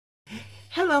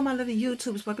Hello, my little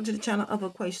YouTubers. Welcome to the channel of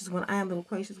Loquacious One. I am the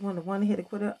Loquacious One, the one-headed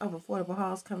quitter of affordable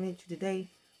hauls, coming at you today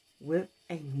with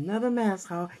another mask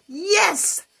haul.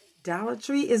 Yes! Dollar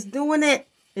Tree is doing it.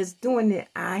 It's doing it.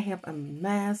 I have a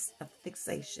mask of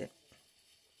fixation.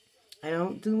 I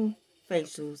don't do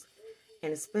facials,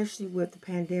 and especially with the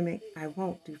pandemic, I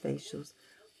won't do facials.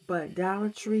 But Dollar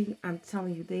Tree, I'm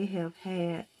telling you, they have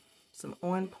had some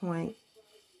on-point,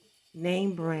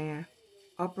 name brand,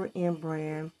 upper-end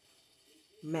brand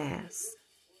masks.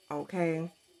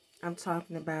 Okay, I'm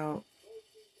talking about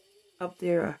up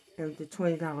there in the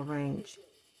 $20 range.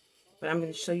 But I'm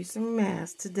going to show you some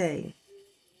masks today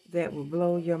that will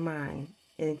blow your mind,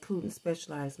 including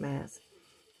specialized masks.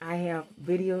 I have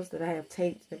videos that I have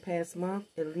taped in the past month,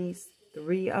 at least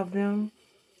 3 of them,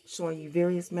 showing you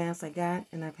various masks I got.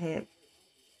 And I've had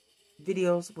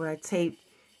videos where I taped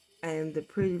in the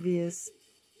previous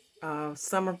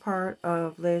summer part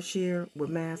of last year with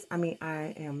masks. I mean,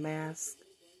 I am masked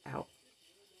out.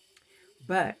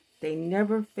 But they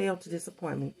never fail to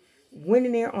disappoint me. Went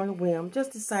in there on a whim,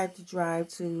 just decided to drive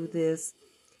to this.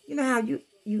 You know how you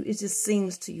it just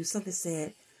seems to you, something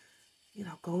said, you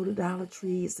know, go to Dollar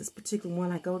Tree. It's this particular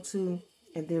one I go to,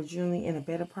 and they're generally in a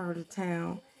better part of the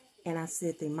town. And I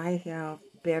said they might have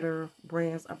better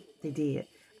brands. They did.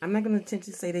 I'm not going to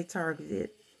intentionally say they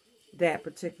targeted that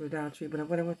particular Dollar Tree, but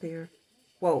when I went there,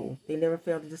 whoa, they never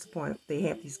failed to disappoint. They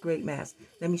have these great masks.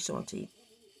 Let me show them to you.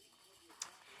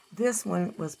 This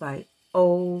one was by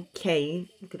OK.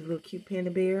 Look at the little cute panda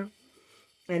bear.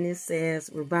 And it says,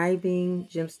 Reviving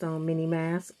Gemstone Mini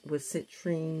Mask with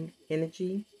Citrine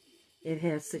Energy. It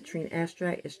has citrine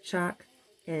extract. It's chalk.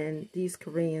 And these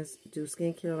Koreans do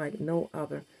skincare like no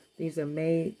other. These are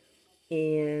made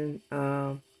in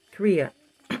Korea.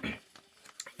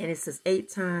 And it says 8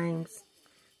 times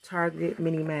targeted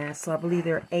mini mask. So I believe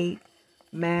there are 8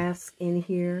 masks in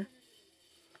here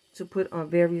to put on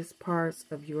various parts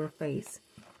of your face.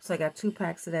 So I got 2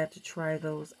 packs of that to try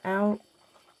those out.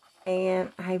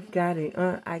 And I've got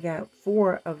I got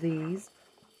 4 of these.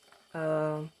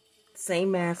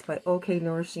 Same mask by OK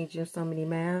Nourishing Gemstone Mini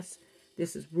Mask.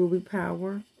 This is Ruby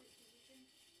Power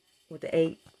with the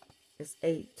 8. It's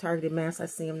 8 targeted masks. I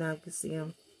see them now. You can see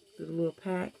them through the little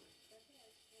pack.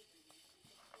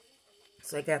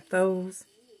 So I got those.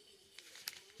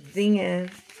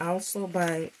 Then also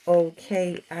by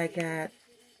OK, I got,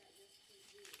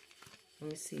 let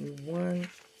me see, 1,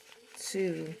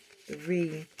 2,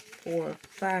 3, 4,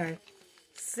 5,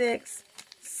 6,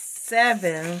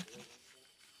 7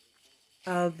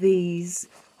 of these.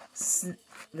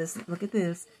 Let's look at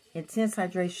this. Intense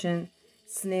Hydration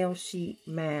Snail Sheet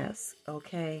Mask.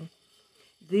 Okay.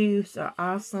 These are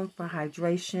awesome for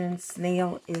hydration.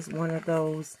 Snail is one of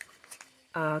those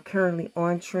currently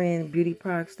on trend beauty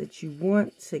products that you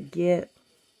want to get.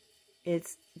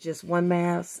 It's just one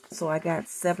mask, so I got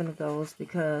 7 of those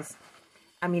because,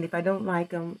 I mean, if I don't like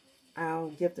them,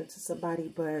 I'll give them to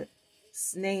somebody, but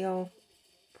snail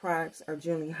products are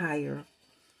generally higher,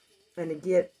 and to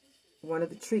get one of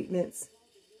the treatments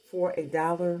for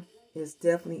 $1 is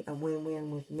definitely a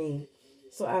win-win with me.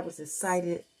 So I was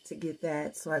excited to get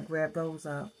that, so I grabbed those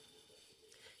up.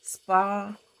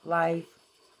 Spa Life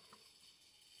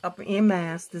upper end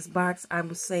mask. This box, I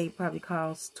would say, probably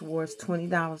costs towards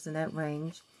 $20 in that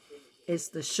range. It's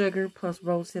the sugar plus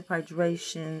rosehip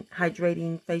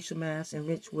hydrating facial mask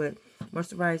enriched with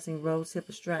moisturizing rosehip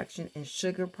extraction and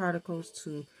sugar particles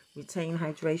to retain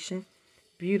hydration.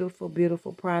 Beautiful,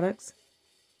 beautiful products.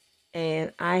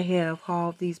 And I have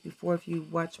hauled these before if you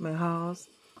watch my hauls.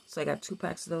 So I got 2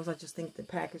 packs of those. I just think the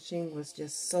packaging was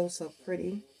just so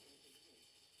pretty.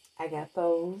 I got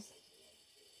those.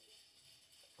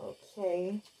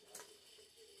 Okay.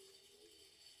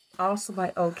 Also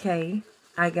by OK,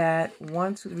 I got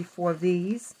 1, 2, 3, 4 of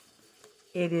these.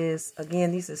 It is,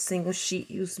 again, these are single sheet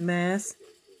use masks.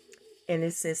 And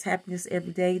it says happiness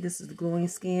every day. This is the glowing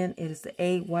skin. It is the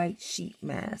egg white sheet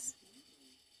mask.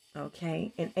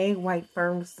 Okay. And egg white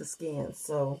firms the skin.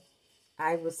 So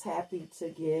I was happy to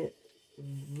get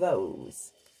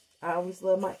those. I always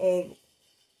love my egg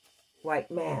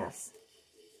white mask.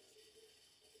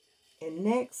 And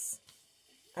next,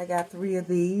 I got 3 of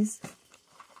these.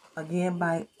 Again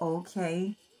by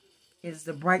OK. It's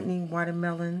the Brightening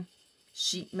Watermelon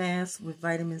Sheet Mask with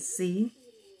vitamin C.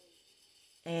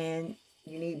 And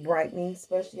you need brightening,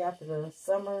 especially after the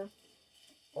summer.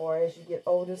 Or as you get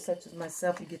older, such as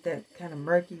myself, you get that kind of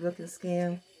murky looking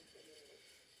skin.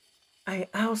 I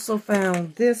also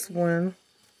found this one.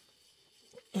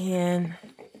 And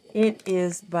it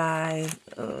is by,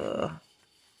 let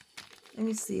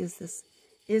me see,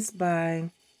 it's by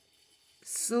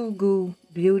Sugu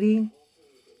Beauty.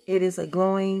 It is a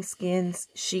glowing skin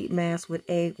sheet mask with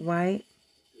egg white.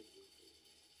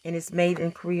 And it's made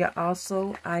in Korea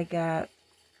also. I got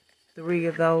 3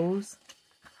 of those.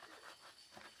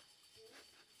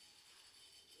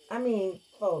 I mean,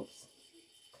 folks,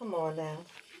 come on now.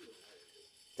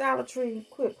 Dollar Tree,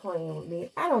 quit playing with me.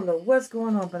 I don't know what's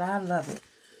going on, but I love it.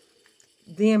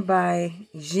 Then by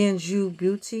Jinju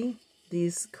Beauty,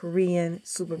 these Korean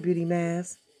super beauty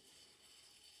masks.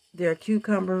 They're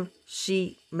cucumber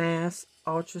sheet mask,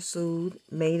 ultra soothe,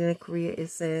 made in Korea, it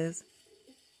says.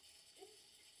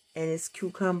 And it's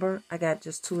cucumber. I got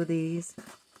just 2 of these.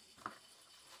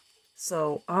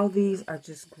 So all these are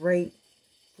just great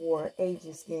for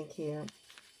aging skincare.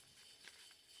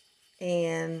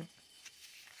 And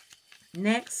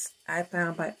next, I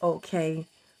found by OK,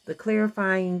 the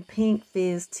clarifying pink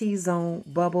fizz T-zone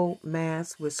bubble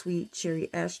mask with sweet cherry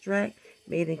extract,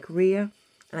 made in Korea.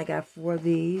 And I got 4 of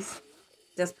these,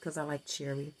 just because I like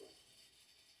cherry.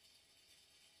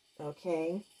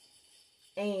 Okay.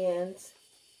 And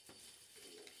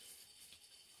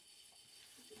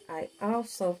I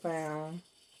also found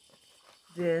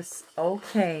this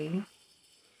OK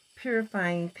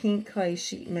purifying pink clay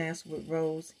sheet mask with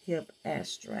rose hip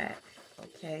extract.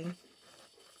 Okay.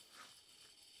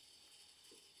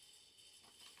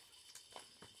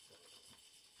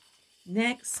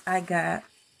 Next, I got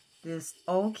this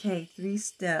OK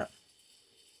 3-step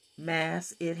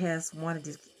mask. It has 1 a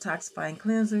detoxifying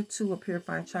cleanser, 2 a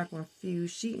purifying chocolate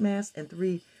infused sheet mask, and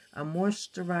 3 a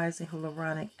moisturizing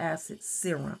hyaluronic acid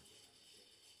serum.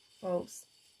 Folks,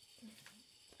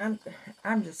 I'm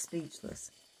just speechless.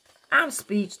 I'm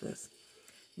speechless.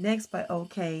 Next by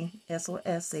OK,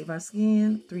 SOS Save Our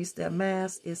Skin 3-step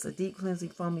mask. It's a deep cleansing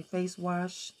foamy face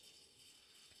wash,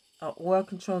 a oil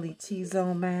controlling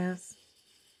T-zone mask,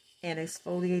 and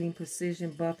exfoliating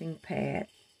precision buffing pad,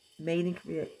 made in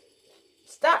Korea.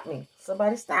 Stop me.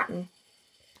 Somebody stop me.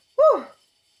 Whew.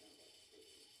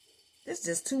 This is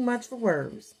just too much for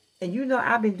words. And you know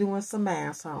I've been doing some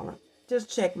mask hauling.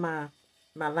 Just check my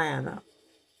lineup.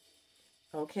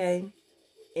 Okay?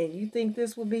 And you think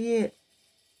this will be it?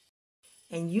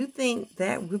 And you think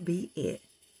that would be it?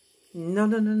 No,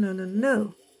 no, no, no, no,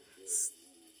 no.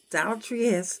 Dollar Tree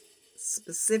has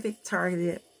specific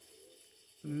targeted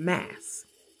masks.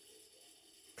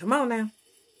 Come on now.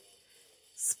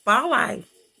 Spa Life.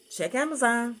 Check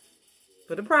Amazon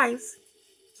for the price.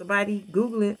 Somebody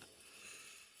Google it.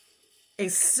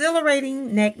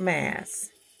 Exhilarating neck mask.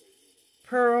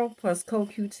 Pearl plus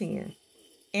CoQ10.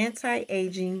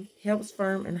 Anti-aging, helps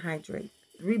firm and hydrate.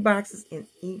 3 boxes in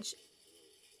each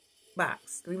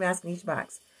box. 3 masks in each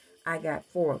box. I got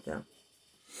 4 of them.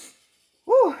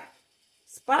 Whew.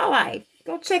 Spa Life.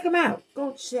 Go check them out.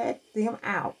 Go check them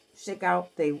out. Check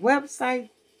out their website.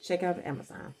 Check out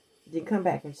Amazon. Then come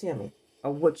back and tell me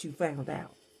of what you found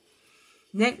out.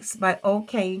 Next by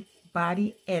OK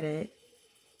Body Edit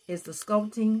is the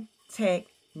Sculpting Tech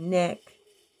Neck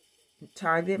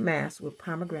Targeted Mask with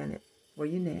pomegranate for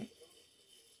your neck.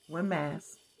 1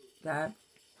 mask. Got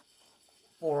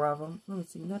 4 of them. Let me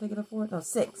see. Now they get a 4? No,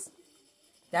 6.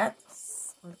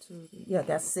 That's 1, 2, 3. Yeah,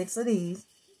 got 6 of these.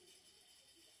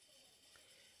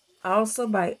 Also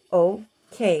by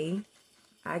OK,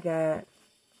 I got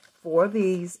 4 of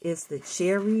these. It's the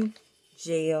Cherry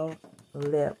Gel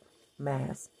Lip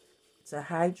Mask to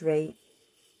hydrate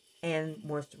and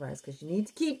moisturize, because you need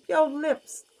to keep your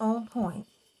lips on point.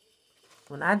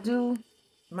 When I do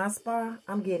my spa,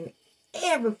 I'm getting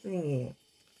everything in.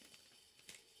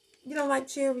 You don't like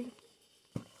cherry?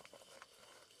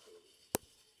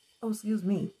 Oh, excuse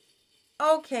me.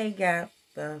 OK, got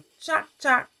the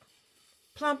Choc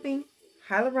Plumping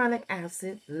Hyaluronic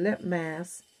Acid Lip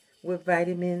Mask with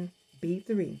vitamin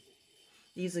B3.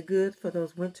 These are good for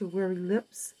those winter weary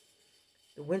lips.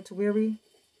 The winter weary.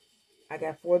 I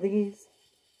got 4 of these.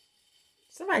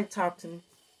 Somebody talk to me.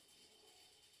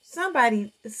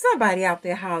 Somebody out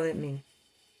there holler at me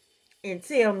and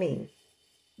tell me,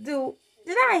 did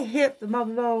I hit the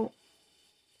motherload?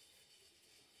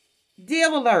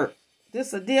 Deal alert. This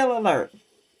is a deal alert.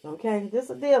 Okay? This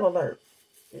is a deal alert.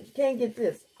 You can't get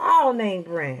this. All name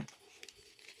brand.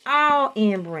 All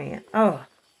in brand. Oh.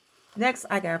 Next,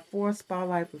 I got 4 Spa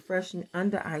Life Refreshing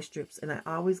Under Eye Strips. And I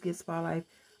always get Spa Life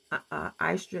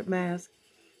eye strip mask.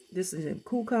 This is in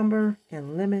cucumber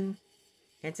and lemon.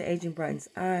 Anti-aging brightens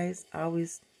eyes.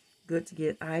 Always good to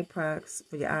get eye products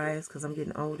for your eyes, because I'm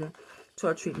getting older.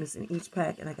 12 treatments in each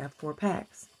pack, and I got 4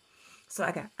 packs. So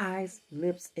I got eyes,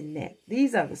 lips, and neck.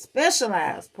 These are the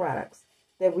specialized products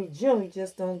that we generally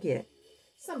just don't get.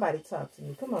 Somebody talk to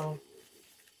me. Come on.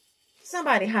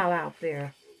 Somebody holler out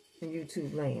there in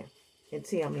YouTube land and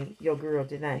tell me your girl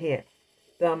did not hit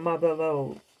the mother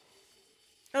load.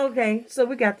 Okay, so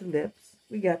we got the lips,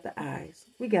 we got the eyes,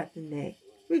 we got the neck,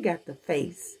 we got the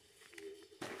face.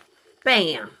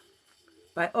 Bam!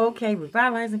 By OK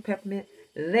Revitalizing Peppermint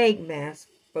Leg Mask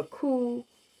for cool,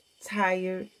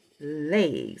 tired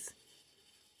legs.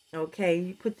 Okay,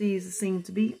 you put these, it seems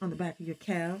to be, on the back of your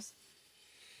calves.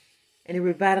 And it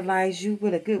revitalizes you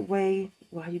with a good way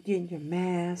while you're getting your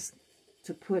mask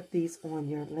to put these on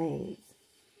your legs.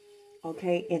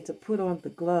 Okay, and to put on the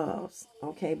gloves.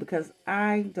 Okay, because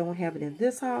I don't have it in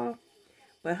this haul.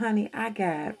 But honey, I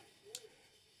got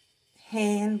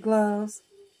hand gloves,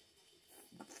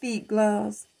 feet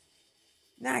gloves.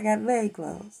 Now I got leg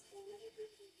gloves.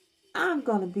 I'm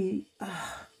going to be...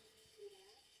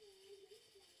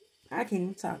 I can't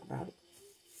even talk about it.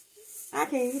 I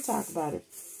can't even talk about it.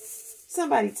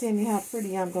 Somebody tell me how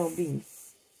pretty I'm going to be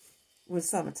when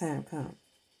summertime comes.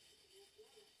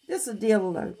 This is a deal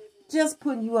alert. Just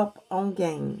putting you up on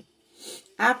game.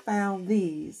 I found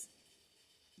these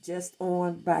just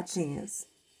on by chance.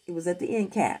 It was at the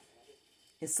end cap.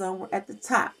 And somewhere at the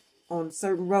top on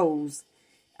certain rows.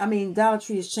 I mean, Dollar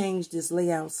Tree has changed this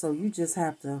layout, so you just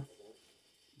have to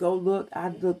go look. I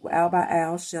look aisle by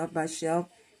aisle, shelf by shelf.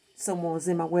 Someone was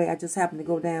in my way. I just happened to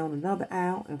go down another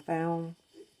aisle and found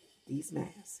these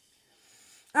masks.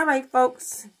 All right,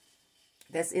 folks.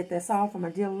 That's it. That's all for my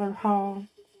deal alert haul.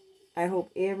 I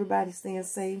hope everybody's staying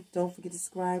safe. Don't forget to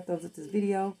subscribe, thumbs up this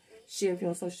video. Share if you're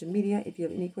on social media. If you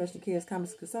have any questions, cares,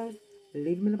 comments, concerns,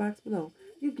 leave them in the box below.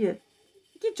 You get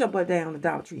your butt down to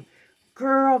Dollar Tree.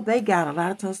 Girl, they got a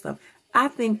lot of tough stuff. I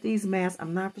think these masks,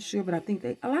 I'm not for sure, but I think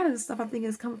a lot of the stuff I think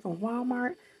is coming from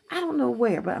Walmart. I don't know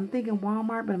where, but I'm thinking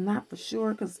Walmart, but I'm not for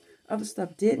sure because other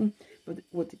stuff didn't. But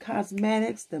with the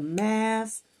cosmetics, the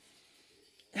masks,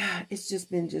 it's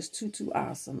just been too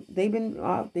awesome. They've been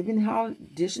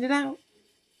dishing it out.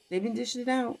 They've been dishing it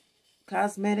out.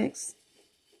 Cosmetics.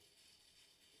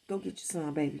 Go get you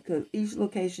some, baby, because each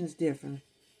location is different.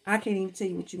 I can't even tell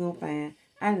you what you're going to find.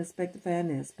 I didn't expect to find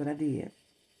this, but I did.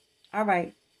 All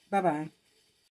right. Bye-bye.